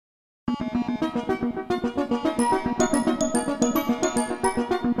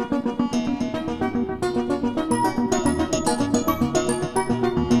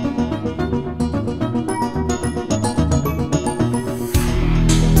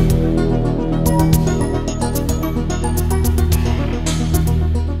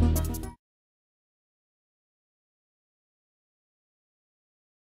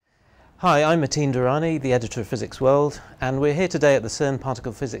Hi, I'm Mateen Durrani, the editor of Physics World, and we're here today at the CERN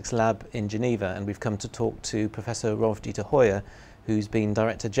Particle Physics Lab in Geneva, and we've come to talk to Professor Rolf-Dieter Heuer, who's been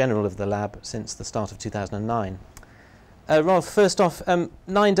Director General of the lab since the start of 2009. Rolf, first off,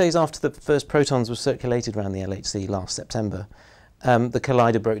 9 days after the first protons were circulated around the LHC last September, the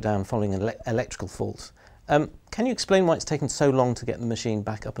collider broke down following an electrical fault. Can you explain why it's taken so long to get the machine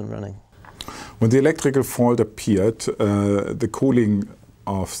back up and running? When the electrical fault appeared, the cooling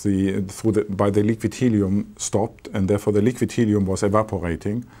by the liquid helium stopped, and therefore the liquid helium was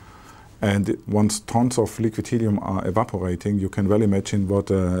evaporating. And once tons of liquid helium are evaporating, you can well imagine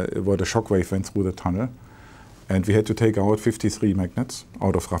what a shock wave went through the tunnel. And we had to take out 53 magnets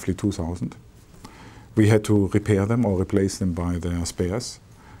out of roughly 2,000. We had to repair them or replace them by their spares.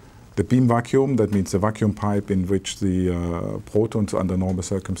 The beam vacuum, that means the vacuum pipe in which the protons under normal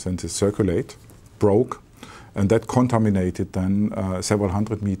circumstances circulate, broke. And that contaminated then several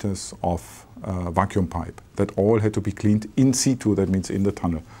hundred meters of vacuum pipe. That all had to be cleaned in situ, that means in the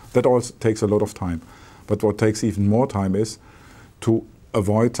tunnel. That all takes a lot of time. But what takes even more time is to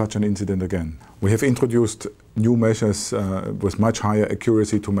avoid such an incident again. We have introduced new measures with much higher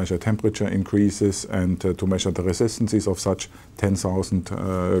accuracy to measure temperature increases and to measure the resistances of such 10,000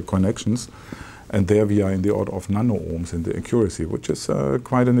 connections. And there we are in the order of nano-ohms in the accuracy, which is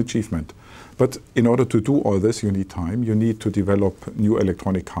quite an achievement. But in order to do all this, you need time. You need to develop new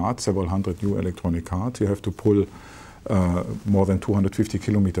electronic cards, several hundred new electronic cards. You have to pull more than 250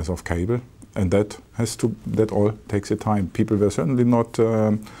 kilometers of cable, and that all takes a time. People were certainly not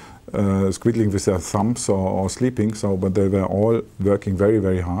squiddling with their thumbs or sleeping, but they were all working very,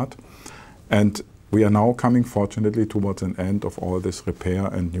 very hard. And we are now coming, fortunately, towards an end of all this repair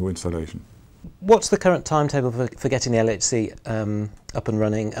and new installation. What's the current timetable for getting the LHC up and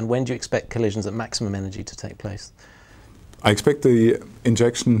running, and when do you expect collisions at maximum energy to take place? I expect the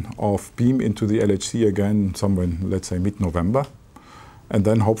injection of beam into the LHC again somewhere, let's say, mid-November, and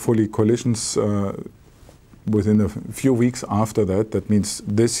then hopefully collisions within a few weeks after that. That means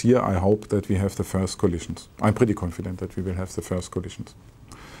this year I hope that we have the first collisions. I'm pretty confident that we will have the first collisions.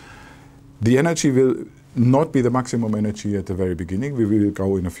 The energy will not be the maximum energy at the very beginning. We will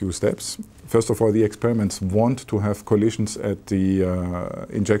go in a few steps. First of all, the experiments want to have collisions at the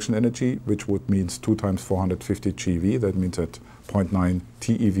injection energy, which would mean 2 times 450 GeV. That means at 0.9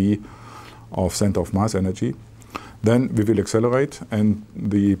 TeV of center of mass energy. Then we will accelerate and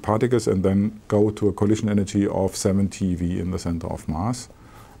the particles and then go to a collision energy of 7 TeV in the center of mass.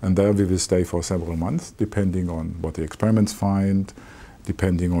 And there we will stay for several months, depending on what the experiments find,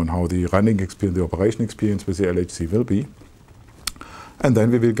 depending on how the running experience, the operation experience with the LHC will be. And then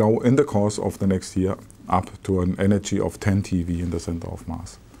we will go in the course of the next year up to an energy of 10 TeV in the center of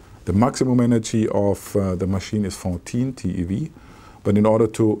mass. The maximum energy of the machine is 14 TeV, but in order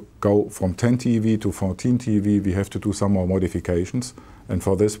to go from 10 TeV to 14 TeV, we have to do some more modifications, and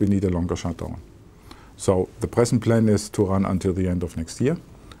for this we need a longer shutdown. So the present plan is to run until the end of next year,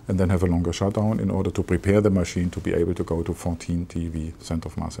 and then have a longer shutdown in order to prepare the machine to be able to go to 14 TeV center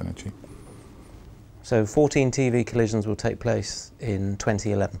of mass energy. So 14 TeV collisions will take place in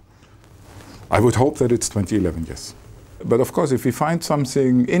 2011? I would hope that it's 2011, yes. But of course, if we find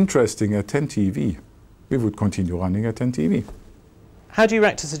something interesting at 10 TeV, we would continue running at 10 TeV. How do you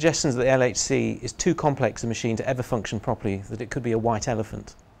react to suggestions that the LHC is too complex a machine to ever function properly, that it could be a white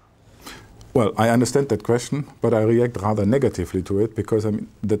elephant? Well, I understand that question, but I react rather negatively to it because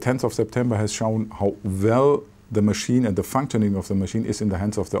the 10th of September has shown how well the machine and the functioning of the machine is in the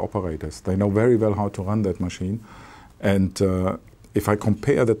hands of the operators. They know very well how to run that machine. And if I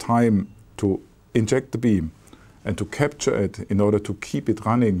compare the time to inject the beam and to capture it in order to keep it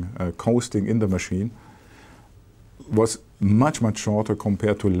running, coasting in the machine, was much, much shorter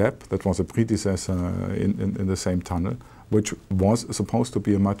compared to LAB, that was a predecessor in the same tunnel, which was supposed to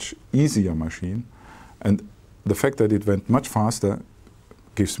be a much easier machine. And the fact that it went much faster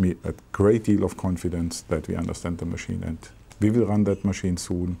gives me a great deal of confidence that we understand the machine, and we will run that machine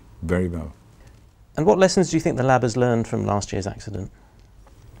soon very well. And what lessons do you think the lab has learned from last year's accident?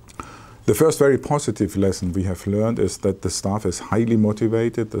 The first very positive lesson we have learned is that the staff is highly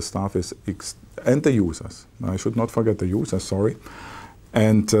motivated, the staff is and the users. I should not forget the users, sorry.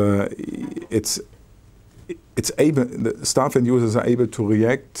 And the staff and users are able to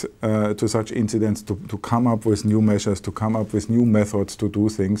react to such incidents, to come up with new measures, to come up with new methods to do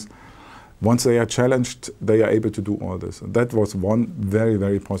things. Once they are challenged, they are able to do all this. That was one very,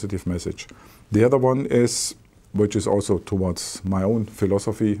 very positive message. The other one is, which is also towards my own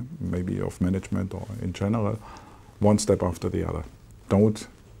philosophy, maybe of management or in general, one step after the other. Don't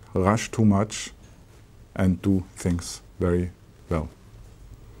rush too much and do things very well.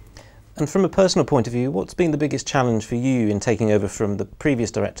 And from a personal point of view, what's been the biggest challenge for you in taking over from the previous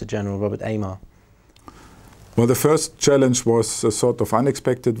Director General, Robert Amar? Well, the first challenge was a sort of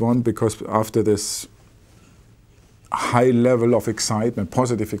unexpected one, because after this high level of excitement,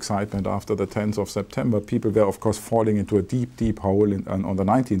 positive excitement after the 10th of September, people were of course falling into a deep, deep hole on the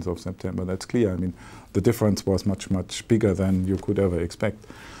 19th of September. That's clear. I mean, the difference was much, much bigger than you could ever expect.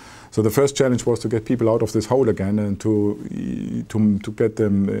 So the first challenge was to get people out of this hole again and to get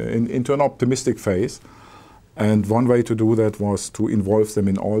them into an optimistic phase. And one way to do that was to involve them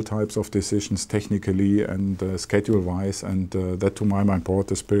in all types of decisions, technically and schedule-wise, and that, to my mind, brought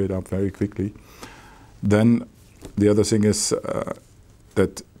the spirit up very quickly. Then the other thing is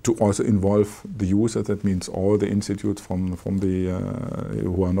that to also involve the user. That means all the institutes from the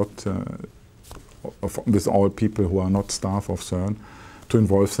who are not with all people who are not staff of CERN, to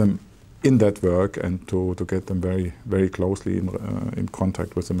involve them in that work and to get them very, very closely in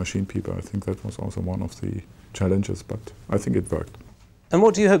contact with the machine people. I think that was also one of the challenges, but I think it worked. And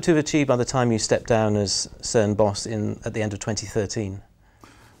what do you hope to achieve by the time you step down as CERN boss at the end of 2013?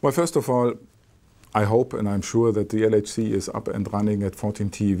 Well, first of all, I hope and I'm sure that the LHC is up and running at 14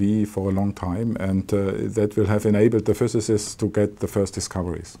 TeV for a long time, and that will have enabled the physicists to get the first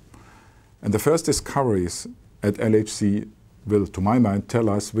discoveries. And the first discoveries at LHC will, to my mind, tell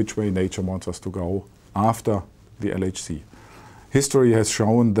us which way nature wants us to go after the LHC. History has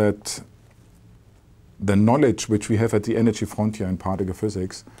shown that the knowledge which we have at the energy frontier in particle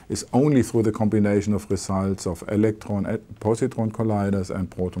physics is only through the combination of results of electron-positron colliders and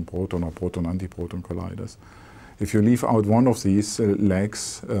proton-proton or proton-antiproton colliders. If you leave out one of these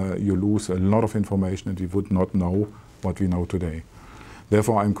legs, you lose a lot of information and we would not know what we know today.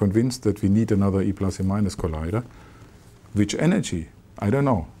 Therefore, I'm convinced that we need another E+ E- collider. Which energy? I don't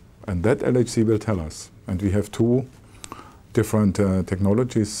know. And that LHC will tell us. And we have two different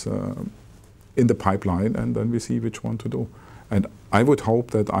technologies in the pipeline, and then we see which one to do. And I would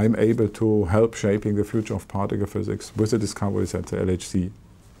hope that I'm able to help shaping the future of particle physics with the discoveries at the LHC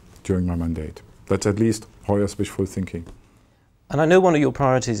during my mandate. That's at least Heuer's wishful thinking. And I know one of your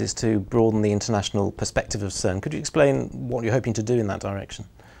priorities is to broaden the international perspective of CERN. Could you explain what you're hoping to do in that direction?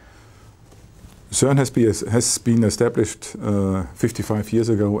 CERN has been established 55 years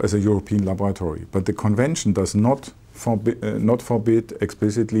ago as a European laboratory, but the convention does not forbid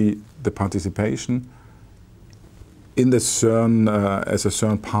explicitly the participation in the CERN as a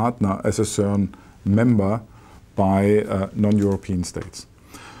CERN partner, as a CERN member by non-European states.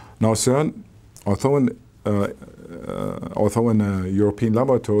 Now CERN, although in a European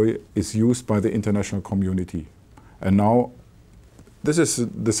laboratory, is used by the international community. And now this is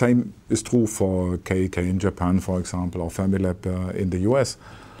the same is true for KK in Japan, for example, or Fermilab in the US.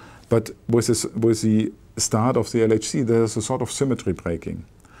 But with the start of the LHC, there's a sort of symmetry breaking.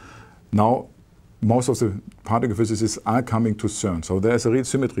 Now, most of the particle physicists are coming to CERN, so there's a real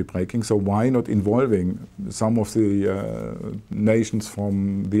symmetry breaking. So why not involving some of the nations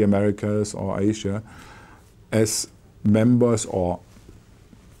from the Americas or Asia as members, or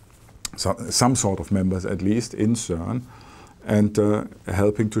some sort of members at least, in CERN, and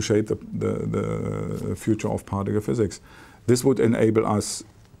helping to shape the future of particle physics. This would enable us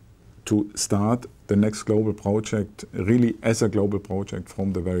to start the next global project really as a global project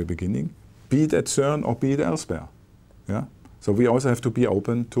from the very beginning, be it at CERN or be it elsewhere. Yeah? So we also have to be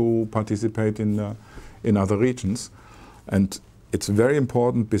open to participate in other regions. And it's very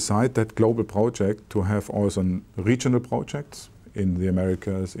important, beside that global project, to have also regional projects in the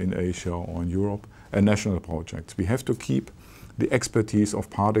Americas, in Asia or in Europe, and national projects. We have to keep the expertise of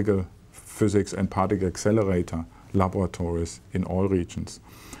particle physics and particle accelerator laboratories in all regions.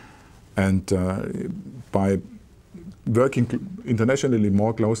 And by working internationally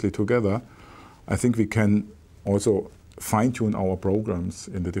more closely together, I think we can also fine-tune our programs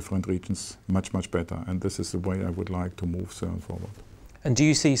in the different regions much, much better. And this is the way I would like to move CERN forward. And do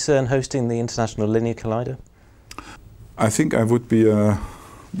you see CERN hosting the International Linear Collider? I think I would be a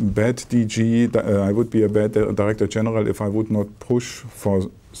bad DG, I would be a bad Director General if I would not push for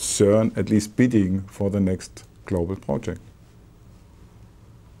CERN at least bidding for the next global project.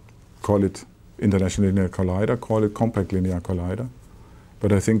 Call it International Linear Collider, call it Compact Linear Collider.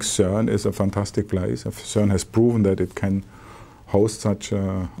 But I think CERN is a fantastic place. CERN has proven that it can host such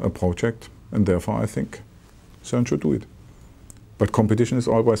a project, and therefore I think CERN should do it. But competition is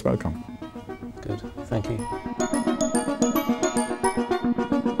always welcome. Good, thank you.